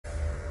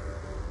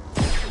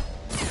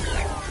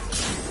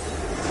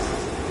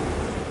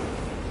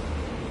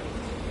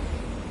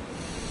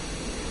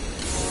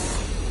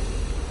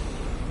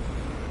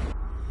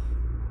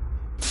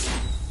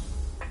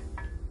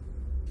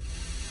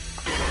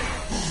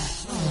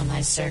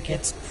my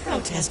circuits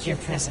protest your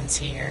presence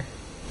here.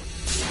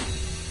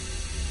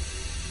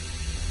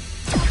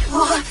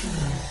 What?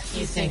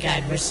 You think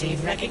I'd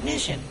receive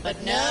recognition, but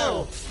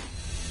no!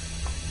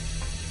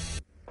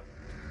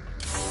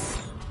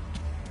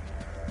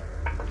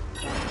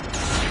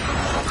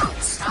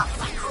 Stop,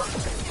 Michael.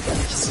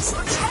 This is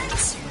your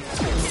chance.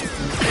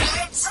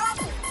 Heads up.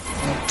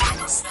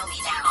 That'll slow me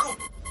down.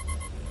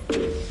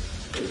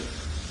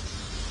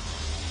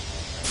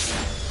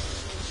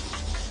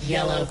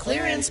 Yellow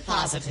clearance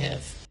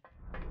positive.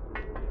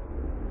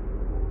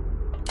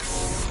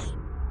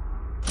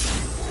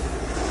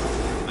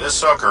 This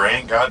sucker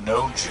ain't got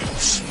no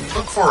juice.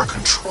 Look for a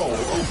control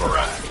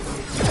override.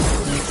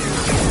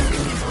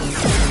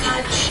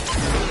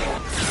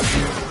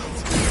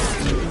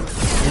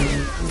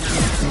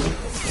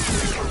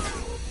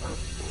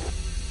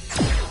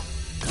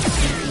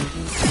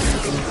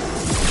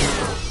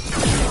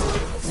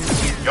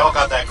 Y'all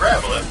got that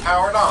gravel lift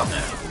powered on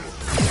now.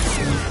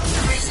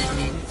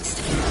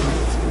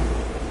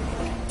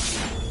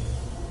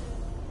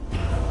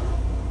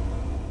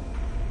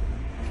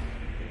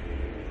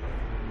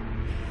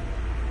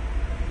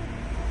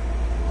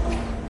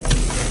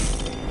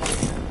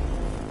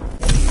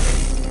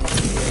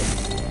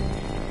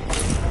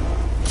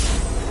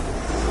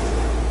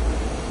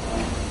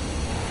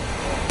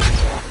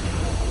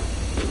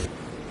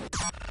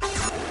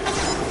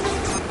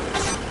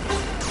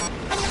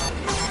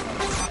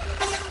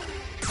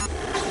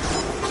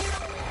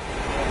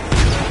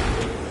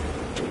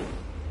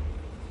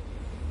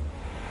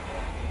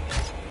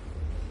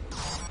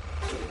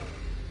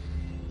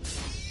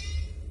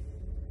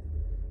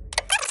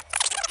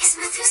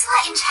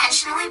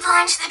 Intentionally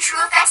blind to the true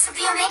effects of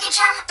the Omega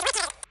Gem?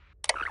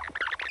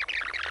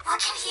 What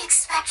can he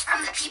expect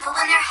from the people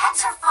when their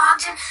heads are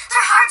fogged and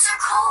their hearts are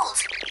cold?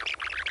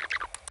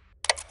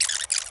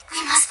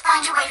 We must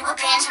find a way to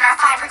abandon our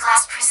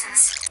fiberglass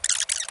prisons.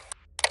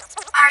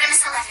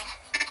 Artemis 11,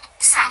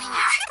 signing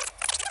out.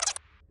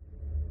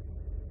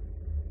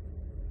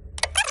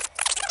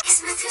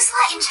 Is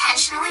Methuselah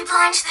intentionally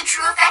blind to the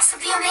true effects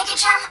of the Omega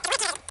Gem?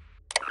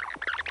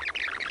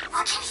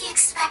 What can he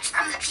expect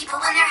from the people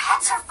when their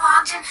heads are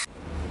fogged and...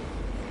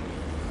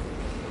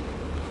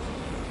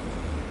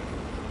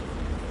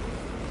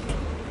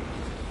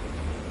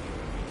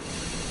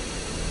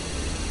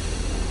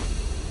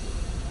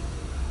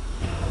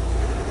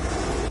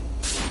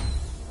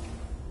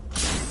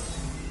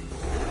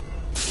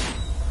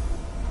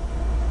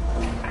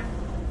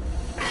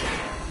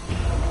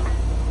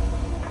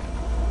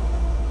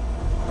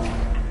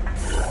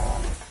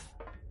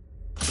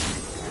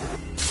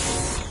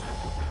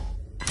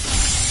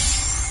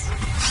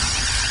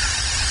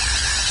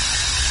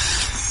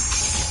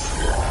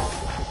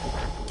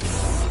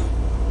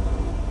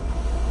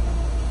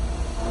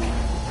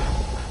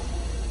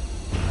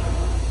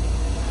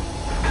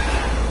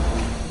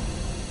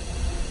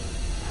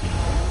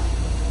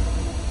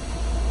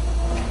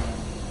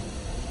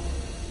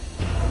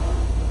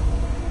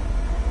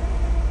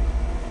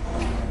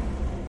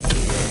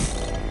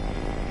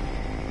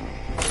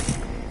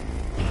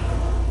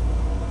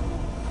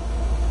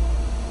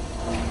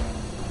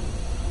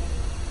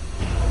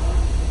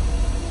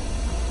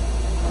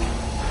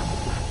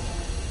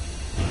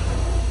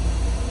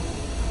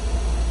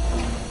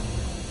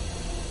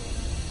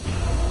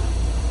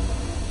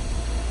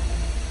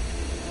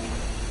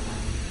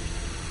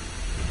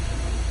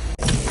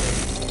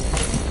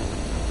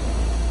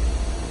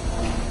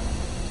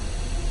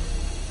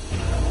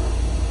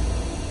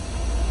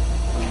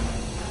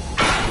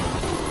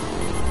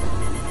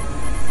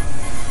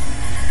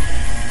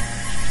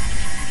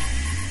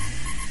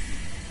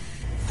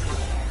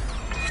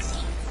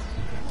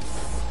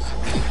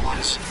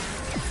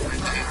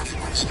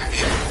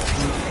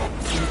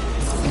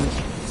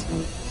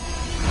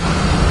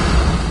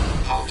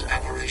 Halt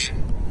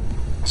operation.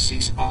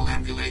 Cease all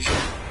ambulation.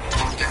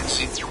 Lockdown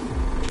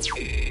sequence.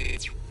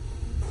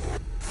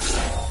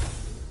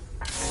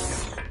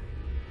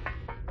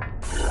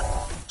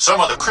 Some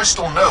of the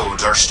crystal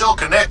nodes are still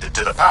connected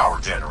to the power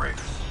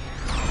generator.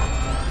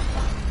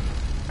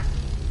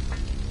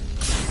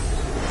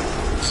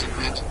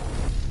 Submit.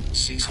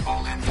 Cease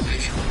all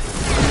ambulation.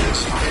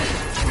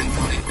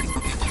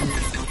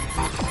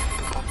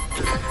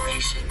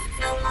 Aberration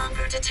no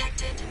longer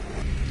detected.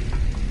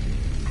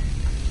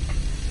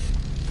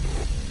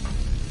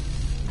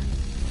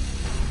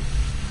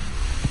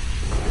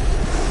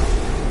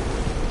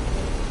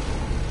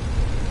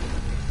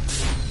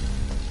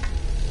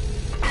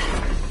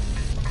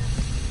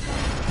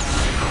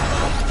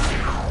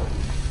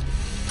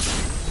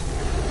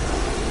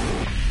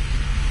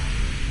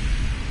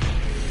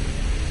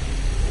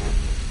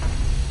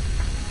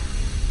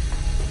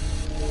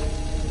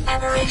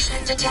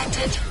 Aberration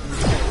detected.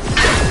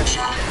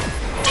 Shot.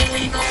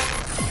 Illegal.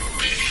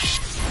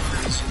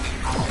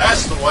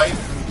 That's the way.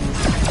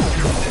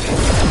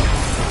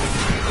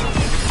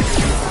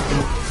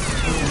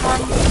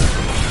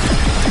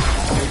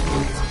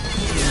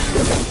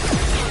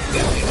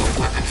 Illegal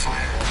weapon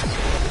fire.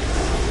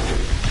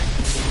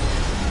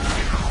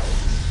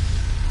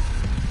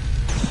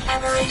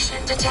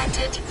 aberration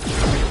detected.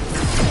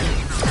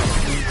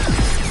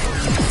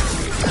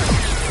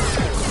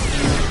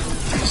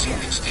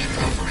 Resuming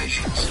standard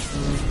operations.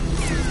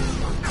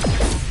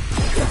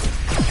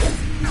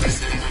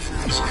 Resuming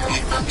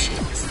normal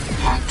functions.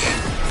 Punch.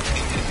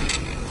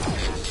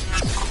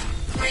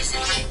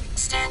 Resuming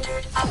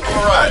standard operation.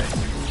 All right.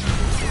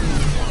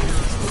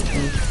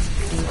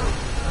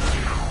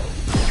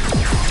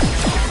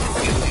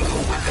 Illegal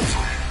weapon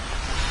fire.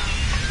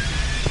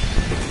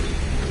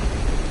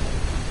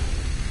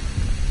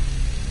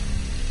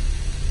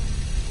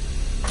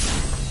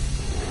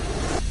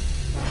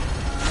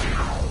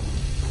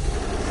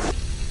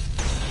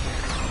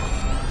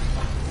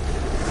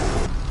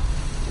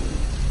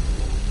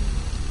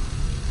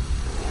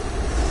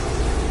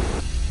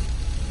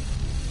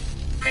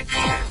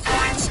 Prepare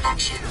for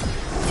inspection.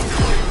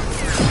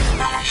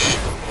 Flash.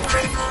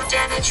 Critical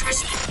damage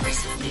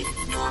resuming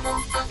normal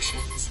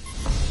functions.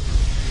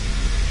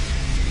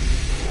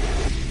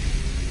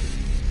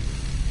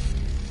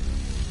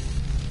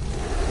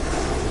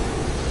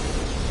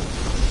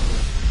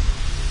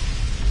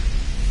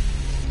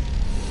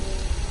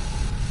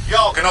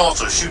 Y'all can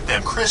also shoot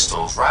them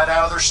crystals right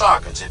out of their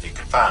sockets if you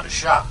can find a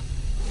shot.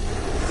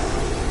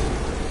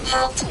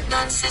 Halt,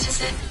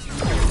 non-citizen.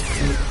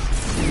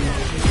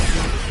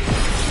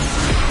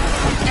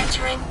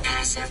 Entering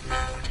passive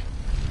mode.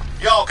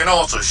 Y'all can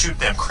also shoot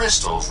them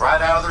crystals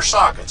right out of their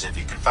sockets if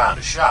you can find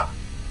a shot.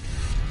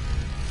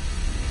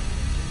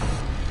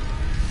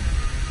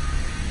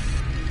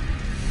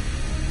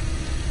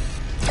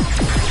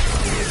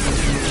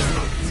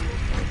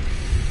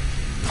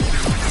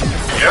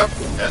 Yep,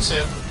 that's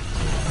it.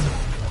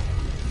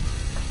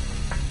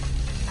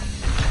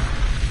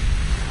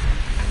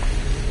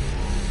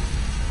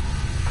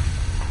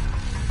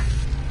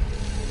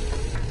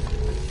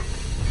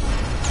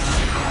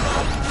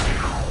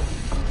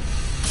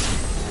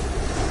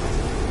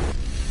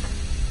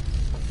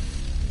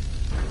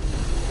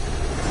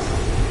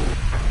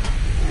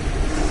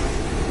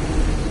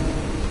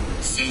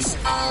 Cease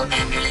all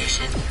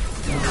ambulation.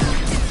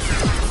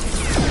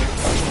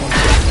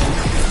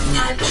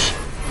 Punch.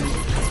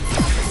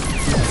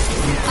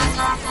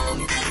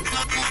 Unlawful.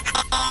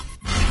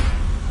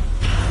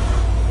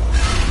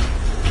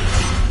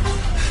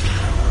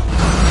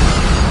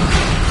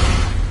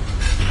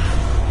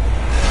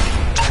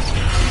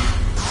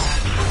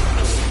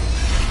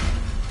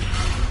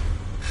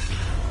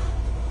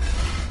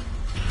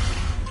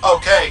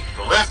 Okay,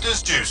 the lift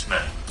is juice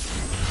man.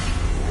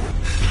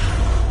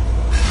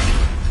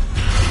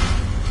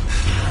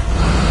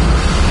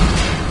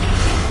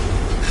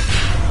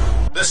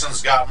 This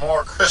one's got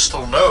more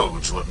crystal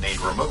nodes would need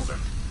removing.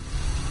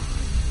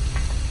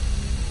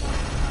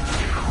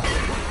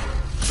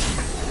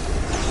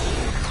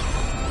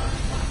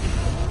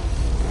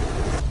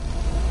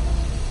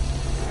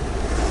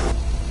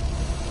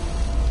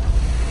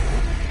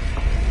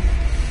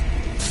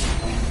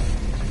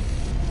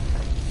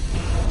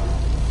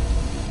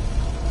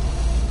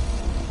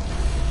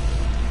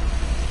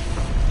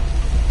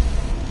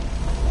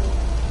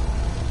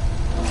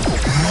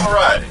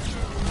 Alrighty.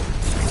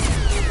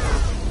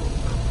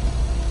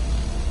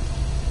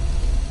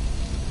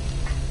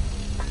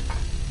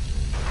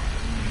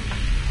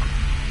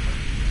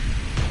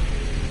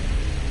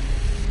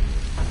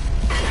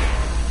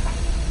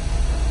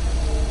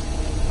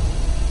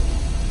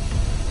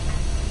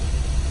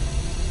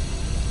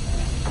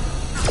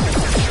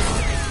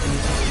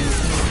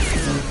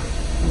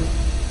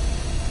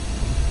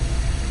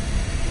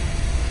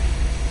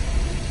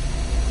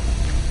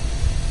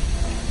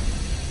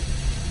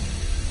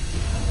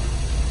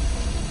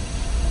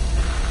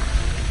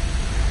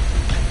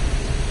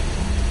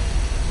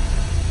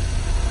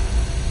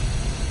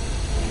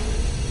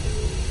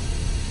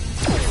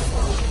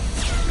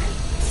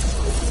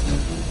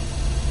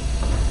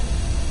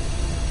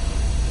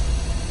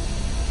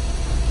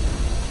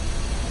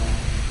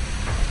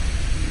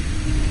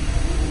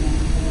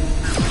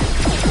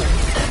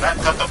 That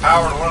cut the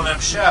power to one of them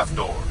shaft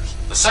doors.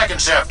 The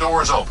second shaft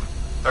door is open.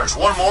 There's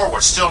one more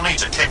which still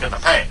needs a kick in the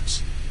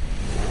pants.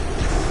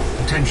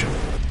 Attention.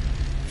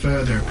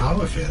 Further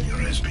power failure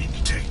has been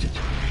detected.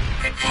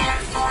 Prepare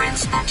for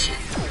inspection.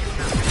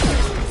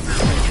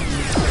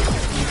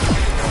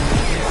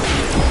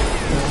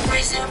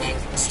 Resuming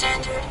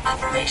standard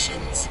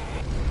operations.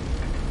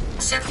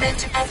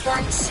 Submit at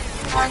once.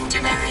 One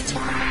demerit.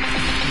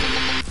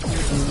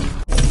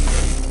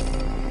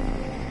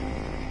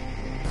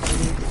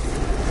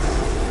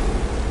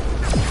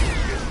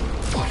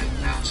 What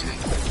announcing?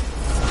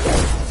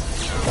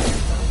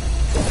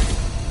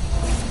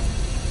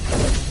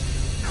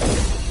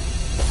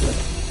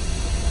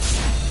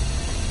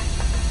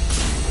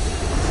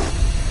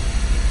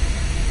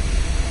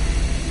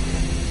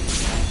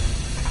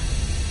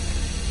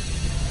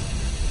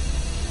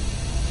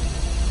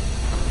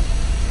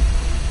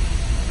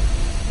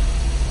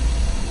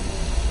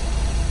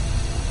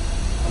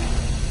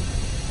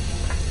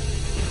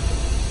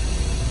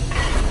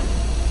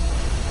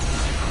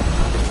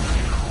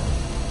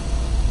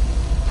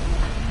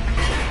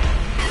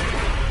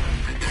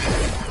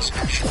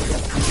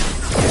 operation.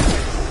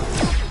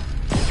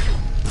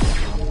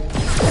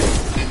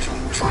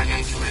 Entering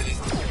triangulating.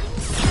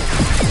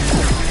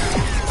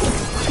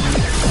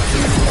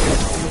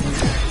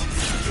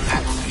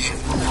 Apparition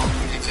no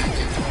longer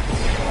detected.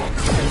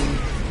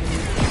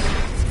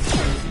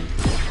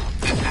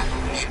 An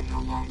apparition no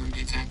longer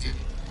detected.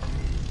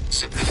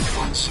 Submitted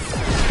once.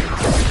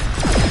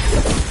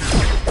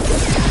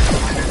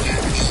 Minor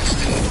damage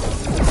sustained.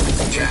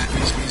 Jack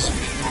is missing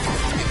all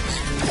functions.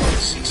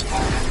 Cease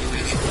all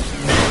manipulation.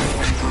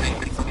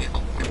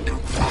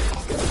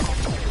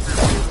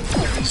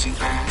 Releasing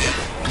crash.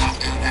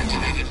 Lockdown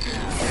activated.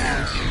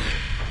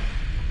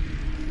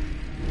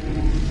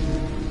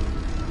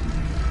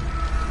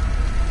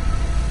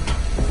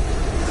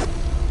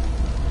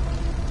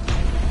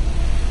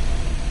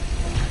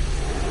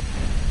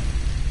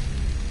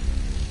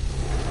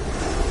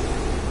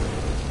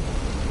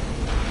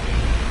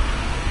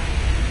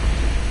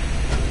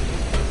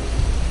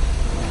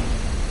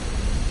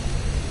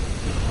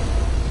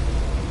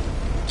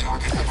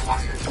 Target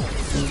acquired.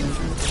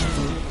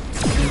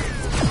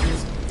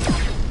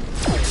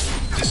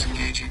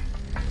 Disengaging.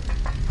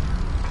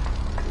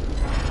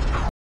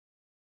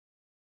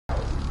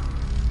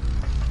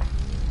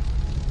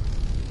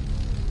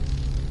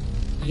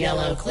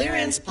 Yellow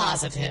clearance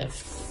positive.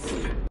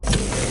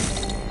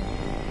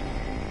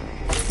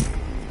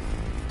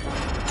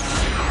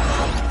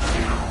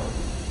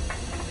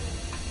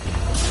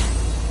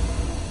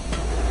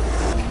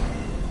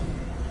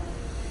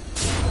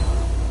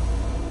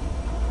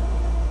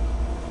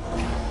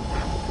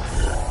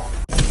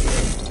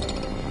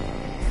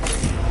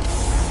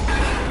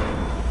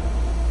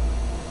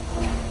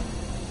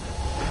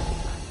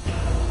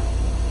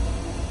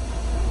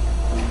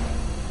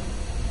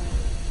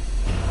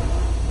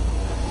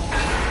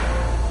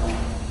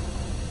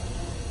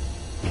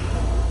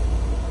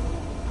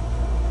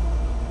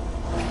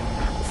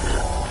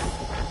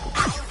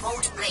 I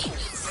won't blame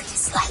you for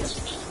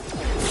disliking me.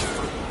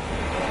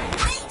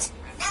 Wait!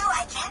 Now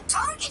I can't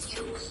target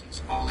you!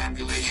 All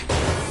ambulation.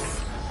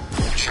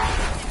 Shot.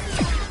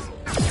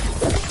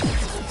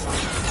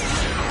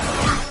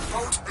 I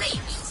won't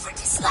blame you for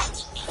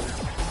disliking me.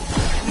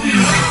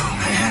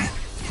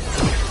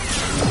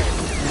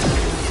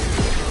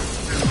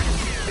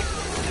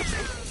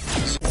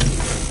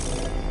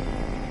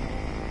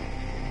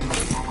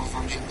 Normal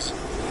functions.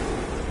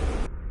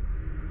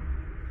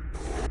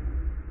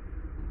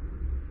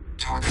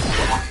 Target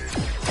acquired.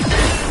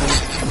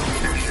 Secure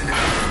area.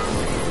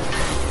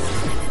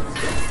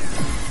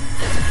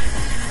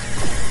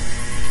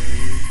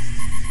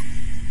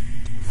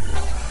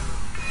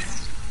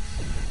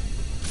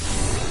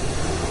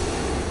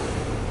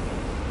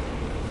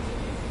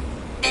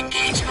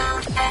 Engage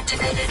mode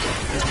activated.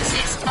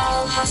 Cease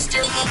all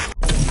hostility.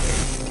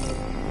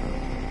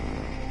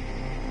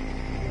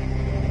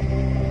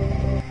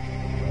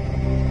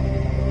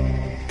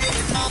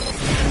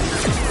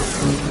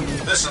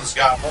 This one's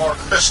got more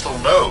crystal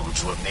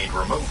nodes would need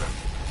removing.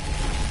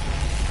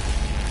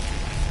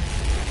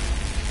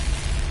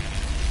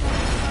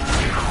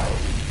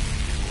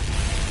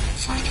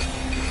 Flanking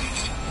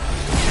engaged.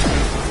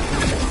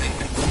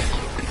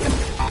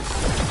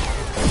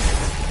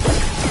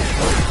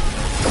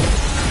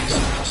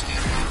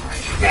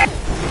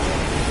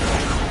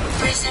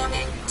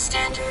 Resuming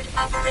standard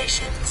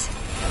operations.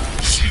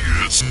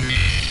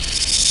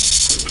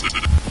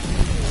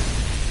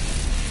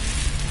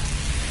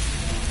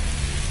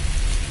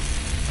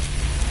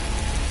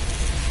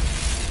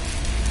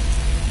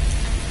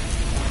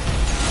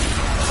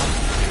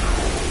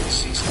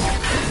 Cease all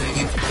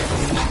activation.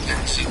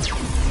 Lockdown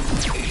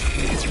sequence.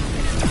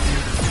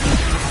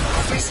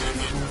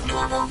 Resuming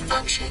normal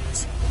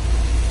functions.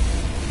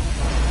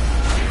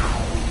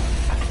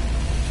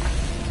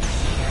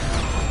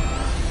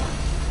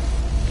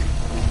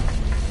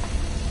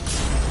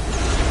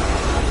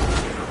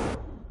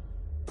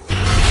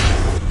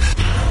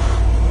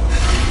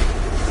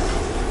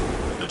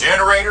 The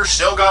generator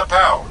still got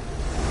power.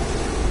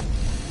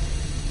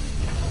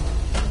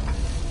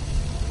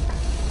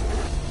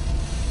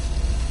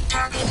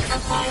 Target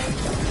acquired.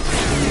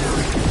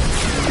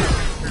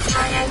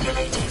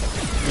 Triangulating.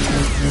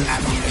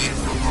 Apparition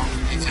no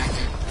longer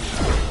detected.